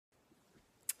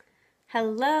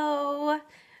Hello!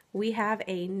 We have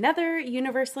another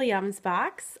Universal Yums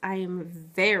box. I am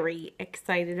very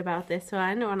excited about this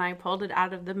one when I pulled it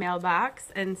out of the mailbox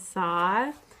and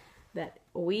saw that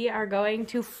we are going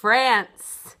to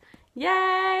France.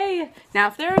 Yay! Now,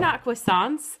 if there are not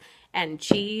croissants and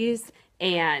cheese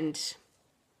and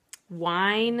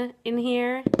wine in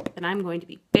here, then I'm going to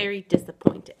be very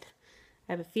disappointed.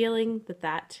 I have a feeling that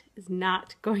that is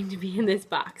not going to be in this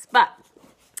box, but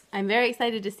I'm very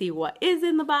excited to see what is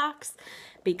in the box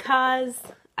because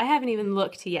I haven't even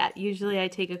looked yet. Usually I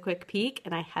take a quick peek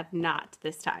and I have not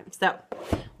this time. So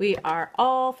we are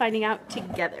all finding out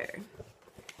together.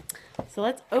 So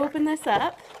let's open this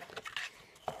up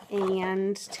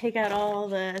and take out all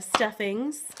the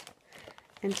stuffings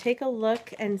and take a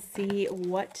look and see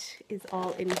what is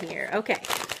all in here. Okay,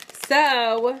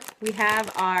 so we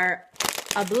have our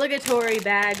obligatory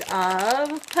bag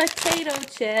of potato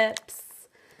chips.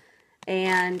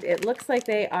 And it looks like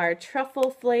they are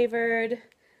truffle flavored,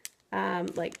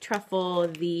 like truffle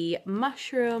the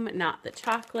mushroom, not the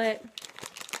chocolate,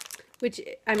 which,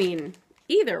 I mean,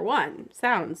 either one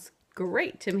sounds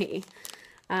great to me.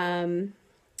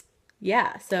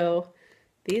 Yeah, so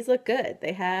these look good.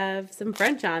 They have some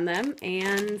French on them,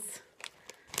 and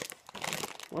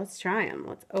let's try them.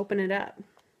 Let's open it up.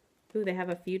 Ooh, they have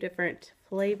a few different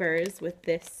flavors with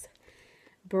this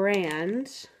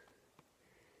brand.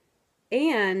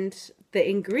 And the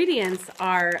ingredients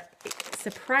are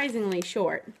surprisingly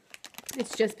short.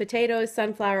 It's just potatoes,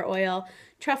 sunflower oil,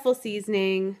 truffle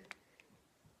seasoning,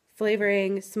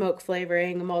 flavoring, smoke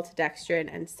flavoring, maltodextrin,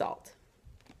 and salt.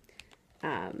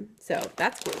 So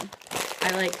that's cool.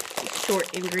 I like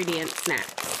short ingredient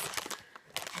snacks.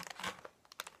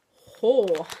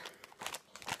 Oh,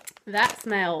 that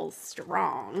smells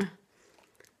strong.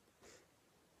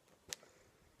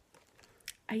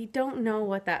 I don't know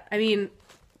what that, I mean,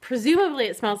 presumably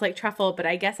it smells like truffle, but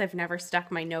I guess I've never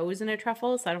stuck my nose in a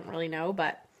truffle, so I don't really know,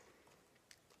 but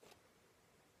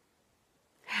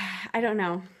I don't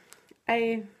know.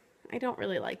 I don't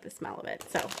really like the smell of it,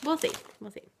 so we'll see.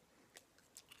 We'll see.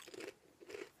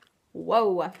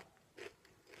 Whoa.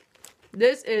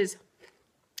 This is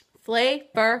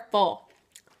flavorful.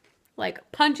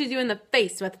 Like, punches you in the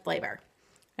face with flavor.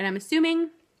 And I'm assuming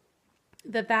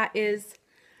that that is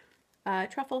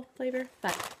truffle flavor,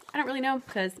 but I don't really know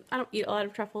because I don't eat a lot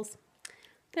of truffles.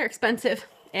 They're expensive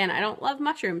and I don't love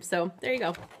mushrooms, so there you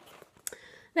go.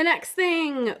 The next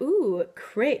thing, ooh,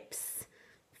 crepes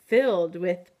filled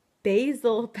with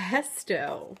basil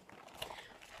pesto.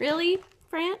 Really,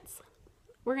 France?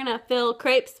 We're gonna fill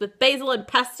crepes with basil and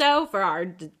pesto for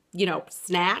our, you know,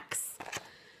 snacks?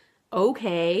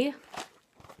 Okay.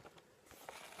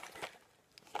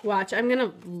 Watch, I'm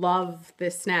gonna love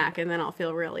this snack and then I'll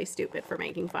feel really stupid for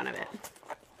making fun of it.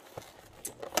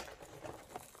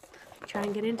 Try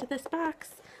and get into this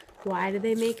box. Why do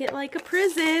they make it like a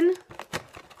prison?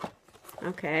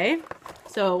 Okay,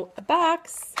 so a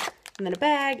box and then a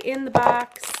bag in the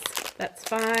box. That's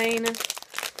fine.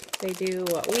 They do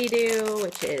what we do,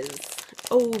 which is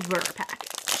over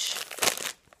package.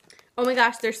 Oh my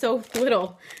gosh, they're so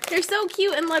little. They're so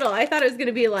cute and little. I thought it was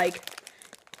gonna be like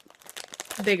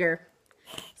bigger.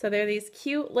 So they're these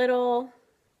cute little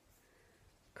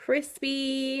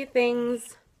crispy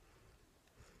things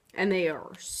and they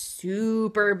are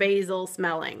super basil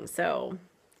smelling. So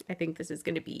I think this is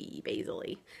going to be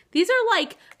basil-y. These are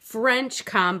like French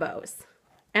combos.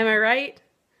 Am I right?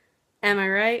 Am I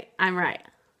right? I'm right.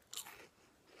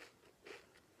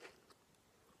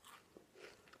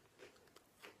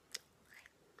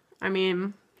 I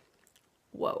mean,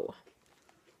 whoa.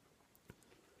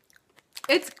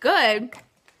 It's good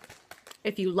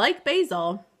if you like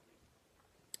basil,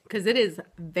 because it is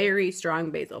very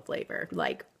strong basil flavor.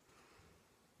 Like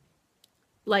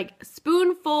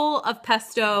spoonful of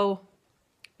pesto,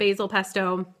 basil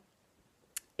pesto,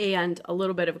 and a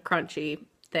little bit of a crunchy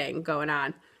thing going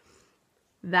on.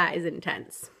 That is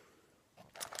intense.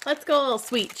 Let's go a little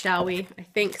sweet, shall we? I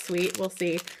think sweet. We'll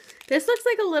see. This looks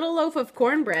like a little loaf of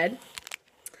cornbread,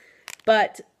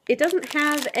 but it doesn't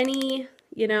have any,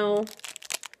 you know,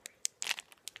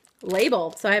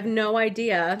 label, so I have no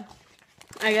idea.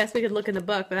 I guess we could look in the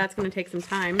book, but that's going to take some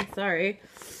time. Sorry.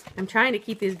 I'm trying to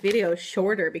keep these videos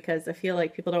shorter because I feel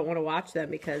like people don't want to watch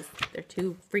them because they're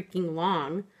too freaking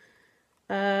long.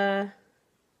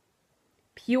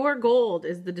 Pure gold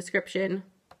is the description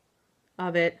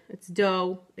of it. It's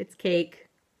dough. It's cake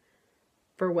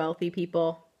for wealthy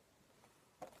people.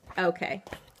 Okay,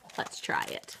 let's try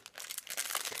it.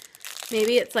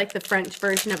 Maybe it's like the French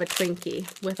version of a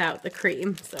Twinkie without the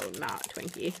cream, so not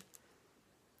Twinkie.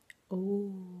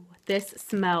 Oh, this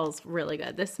smells really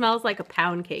good. This smells like a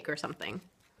pound cake or something.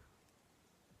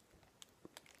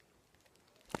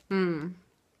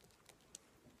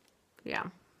 Yeah.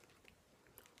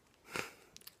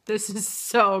 This is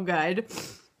so good.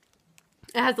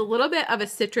 It has a little bit of a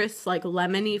citrus, like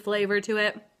lemony flavor to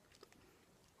it.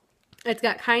 It's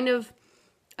got kind of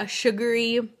a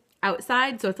sugary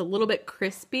outside, so it's a little bit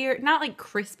crispier. Not like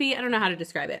crispy, I don't know how to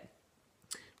describe it.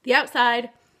 The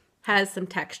outside has some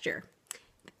texture.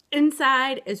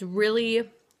 Inside is really,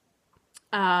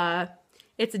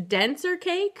 it's a denser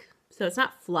cake, so it's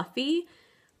not fluffy,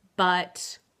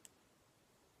 but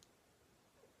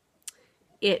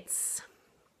it's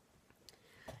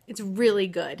really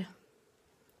good.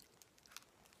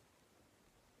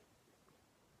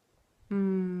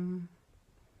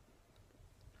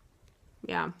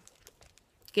 Yeah.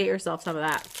 Get yourself some of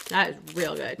that. That is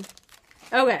real good.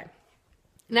 Okay.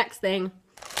 Next thing.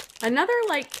 Another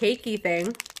like cakey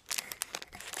thing.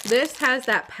 This has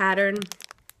that pattern.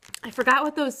 I forgot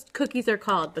what those cookies are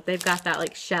called, but they've got that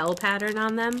like shell pattern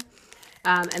on them.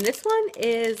 And this one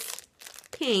is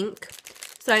pink.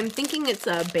 So I'm thinking it's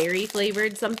a berry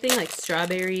flavored something, like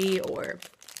strawberry or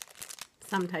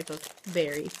some type of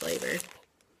berry flavor.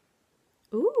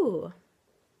 Ooh,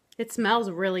 it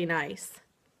smells really nice.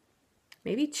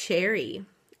 Maybe cherry.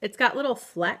 It's got little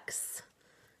flecks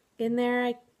in there.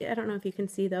 I don't know if you can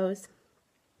see those.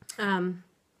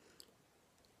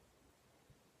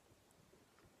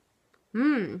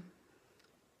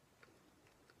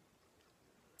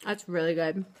 That's really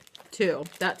good too.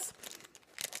 That's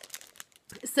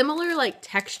similar like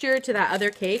texture to that other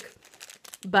cake,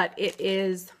 but it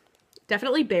is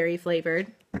definitely berry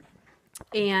flavored.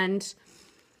 And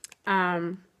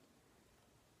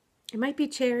it might be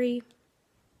cherry.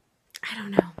 I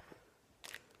don't know.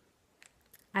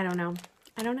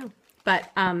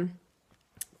 But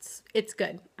it's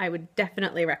good. I would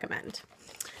definitely recommend.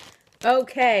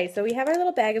 Okay, so we have our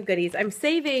little bag of goodies. I'm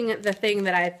saving the thing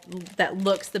that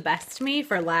looks the best to me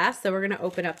for last, so we're gonna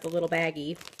open up the little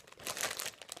baggie.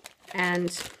 And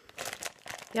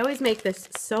they always make this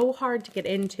so hard to get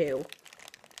into.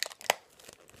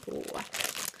 Ooh, I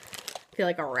feel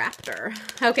like a raptor.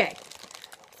 Okay,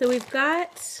 so we've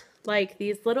got like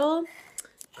these little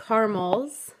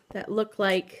caramels that look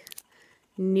like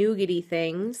nougaty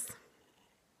things.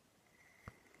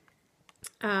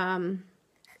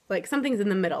 Like something's in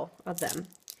the middle of them.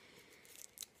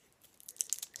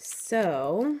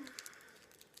 So,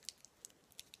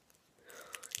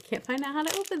 can't find out how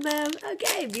to open them.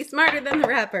 Okay, be smarter than the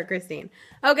wrapper, Christine.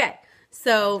 Okay,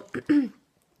 so,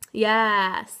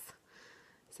 yes.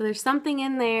 So there's something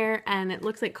in there, and it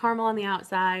looks like caramel on the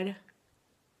outside.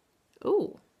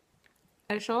 Ooh,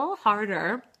 it's a little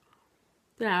harder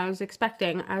than I was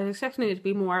expecting. I was expecting it to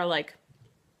be more like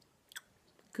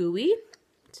gooey.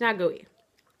 It's not gooey.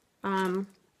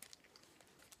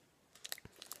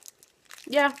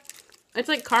 Yeah, it's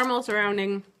like caramel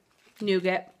surrounding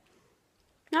nougat.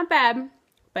 Not bad,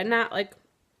 but not like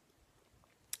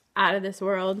out of this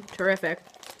world. Terrific.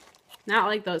 Not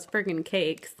like those freaking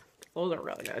cakes. Those are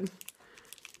really good.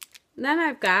 Then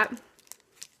I've got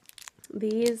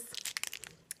these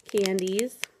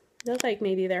candies. They look like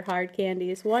maybe they're hard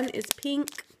candies. One is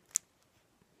pink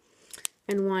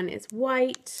and one is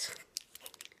white.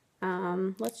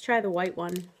 Let's try the white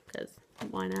one, because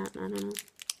why not? I don't know.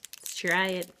 Let's try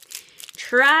it.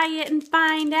 Try it and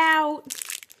find out.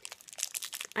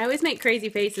 I always make crazy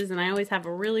faces, and I always have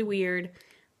a really weird,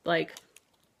 like,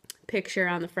 picture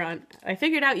on the front. I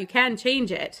figured out you can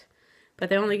change it, but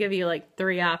they only give you, like,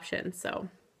 3 options, so.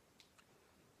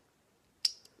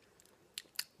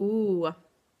 Ooh,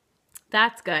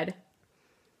 that's good.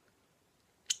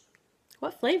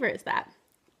 What flavor is that?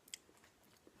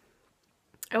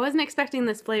 I wasn't expecting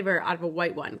this flavor out of a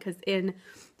white one, because in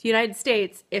the United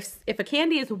States, if a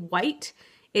candy is white,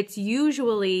 it's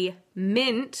usually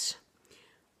mint,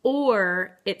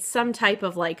 or it's some type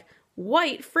of like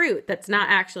white fruit that's not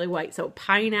actually white. So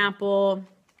pineapple,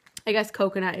 I guess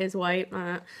coconut is white.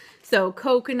 So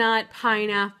coconut,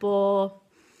 pineapple,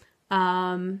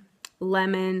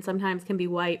 lemon sometimes can be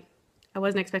white. I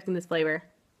wasn't expecting this flavor.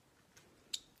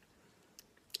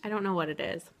 I don't know what it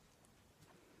is.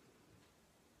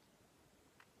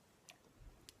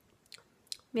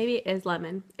 Maybe it is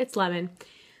lemon. It's lemon,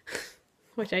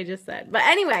 which I just said. But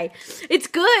anyway, it's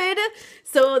good.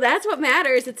 So that's what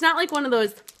matters. It's not like one of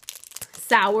those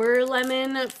sour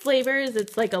lemon flavors.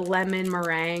 It's like a lemon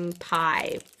meringue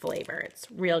pie flavor. It's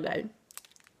real good.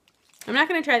 I'm not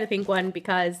going to try the pink one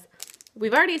because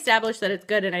we've already established that it's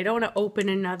good, and I don't want to open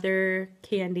another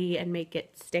candy and make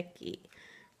it sticky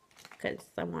because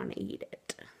I want to eat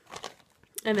it.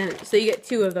 And then, so you get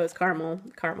 2 of those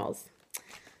caramels.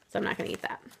 So I'm not going to eat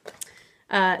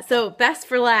that. So best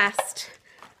for last,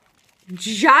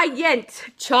 giant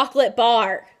chocolate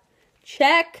bar.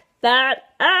 Check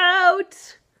that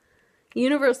out.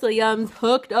 Universal Yums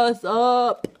hooked us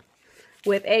up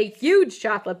with a huge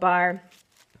chocolate bar.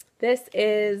 This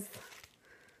is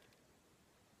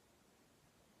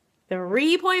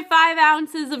 3.5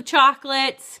 ounces of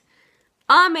chocolate.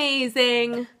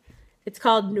 Amazing. It's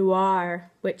called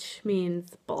Noir, which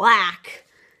means black.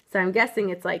 So I'm guessing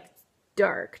it's like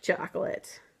dark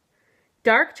chocolate.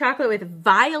 Dark chocolate with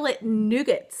violet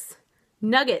nuggets.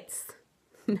 Nuggets?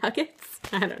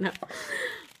 I don't know.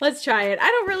 Let's try it. I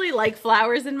don't really like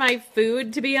flowers in my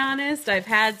food, to be honest. I've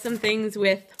had some things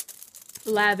with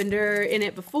lavender in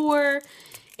it before,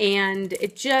 and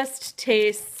it just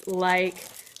tastes like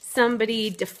somebody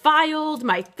defiled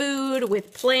my food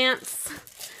with plants.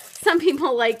 Some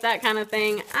people like that kind of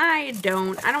thing. I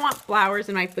don't want flowers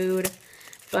in my food,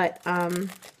 but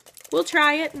we'll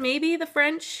try it. Maybe the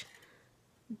French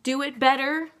do it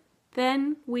better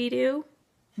than we do.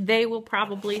 They will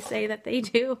probably say that they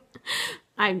do.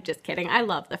 I'm just kidding. I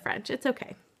love the French. It's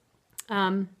okay.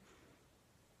 I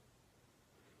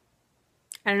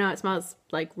don't know. It smells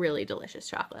like really delicious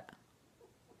chocolate.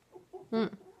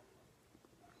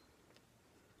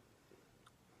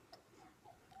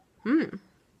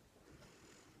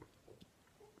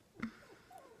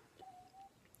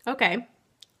 Okay.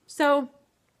 So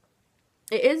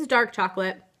it is dark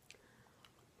chocolate.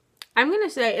 I'm going to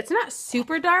say it's not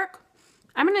super dark.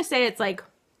 I'm going to say it's like,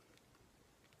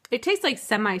 it tastes like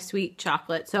semi-sweet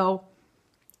chocolate. So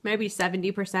maybe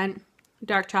 70%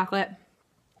 dark chocolate.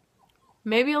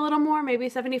 Maybe a little more, maybe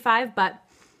 75, but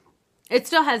it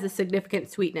still has a significant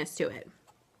sweetness to it.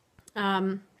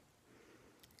 I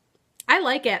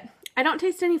like it. I don't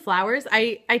taste any flowers.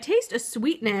 I taste a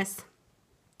sweetness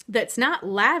that's not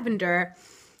lavender.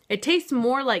 It tastes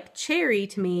more like cherry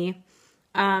to me.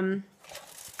 I'm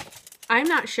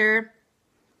not sure,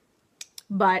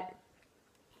 but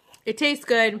it tastes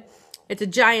good. It's a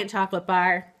giant chocolate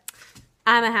bar.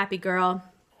 I'm a happy girl.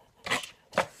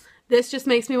 This just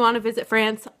makes me want to visit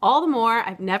France all the more.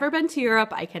 I've never been to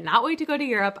Europe. I cannot wait to go to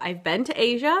Europe. I've been to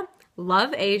Asia,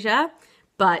 love Asia,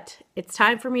 but it's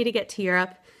time for me to get to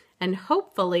Europe, and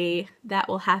hopefully that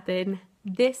will happen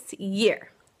this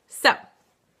year. So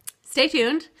stay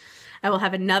tuned. I will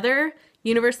have another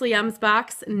Universal Yums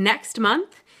box next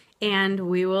month, and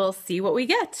we will see what we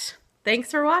get.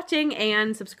 Thanks for watching,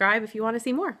 and subscribe if you want to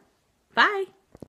see more. Bye.